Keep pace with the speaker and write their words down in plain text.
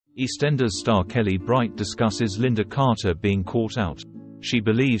EastEnders star Kellie Bright discusses Linda Carter being caught out. She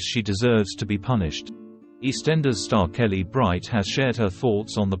believes she deserves to be punished. EastEnders star Kellie Bright has shared her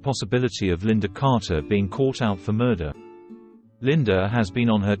thoughts on the possibility of Linda Carter being caught out for murder. Linda has been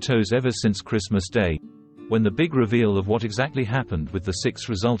on her toes ever since Christmas Day, when the big reveal of what exactly happened with the six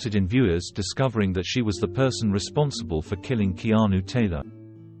resulted in viewers discovering that she was the person responsible for killing Keanu Taylor.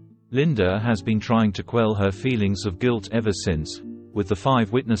 Linda has been trying to quell her feelings of guilt ever since, with the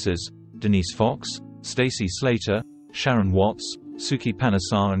 5 witnesses, Denise Fox, Stacey Slater, Sharon Watts, Suki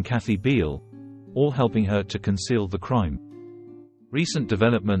Panesar and Kathy Beale, all helping her to conceal the crime. Recent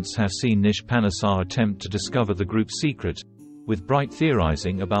developments have seen Nish Panesar attempt to discover the group's secret, with Bright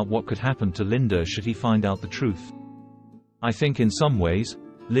theorizing about what could happen to Linda should he find out the truth. "I think in some ways,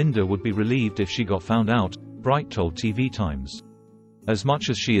 Linda would be relieved if she got found out," Bright told TV Times. "As much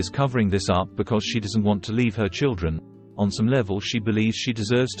as she is covering this up because she doesn't want to leave her children, on some level she believes she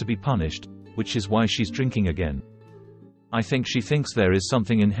deserves to be punished, which is why she's drinking again. I think she thinks there is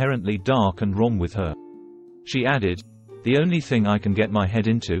something inherently dark and wrong with her." She added, "The only thing I can get my head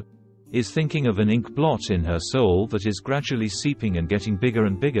into is thinking of an ink blot in her soul that is gradually seeping and getting bigger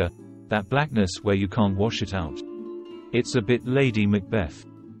and bigger, that blackness where you can't wash it out. It's a bit Lady Macbeth."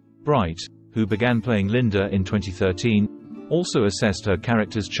 Bright, who began playing Linda in 2013, also assessed her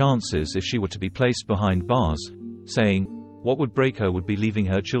character's chances if she were to be placed behind bars, saying, "What would break her would be leaving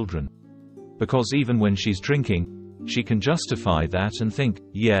her children. Because even when she's drinking, she can justify that and think,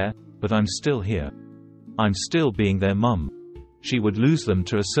 yeah, but I'm still here. I'm still being their mum. She would lose them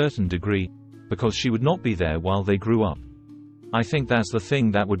to a certain degree, because she would not be there while they grew up. I think that's the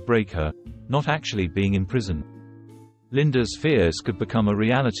thing that would break her, not actually being in prison." Linda's fears could become a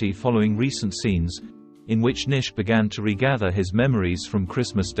reality following recent scenes, in which Nish began to regather his memories from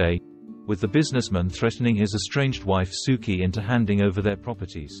Christmas Day, with the businessman threatening his estranged wife Suki into handing over their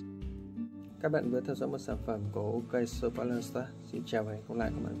properties. Các bạn vừa theo dõi một sản phẩm của OK Surveillance. Xin chào và hẹn gặp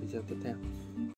lại các bạn ở video tiếp theo.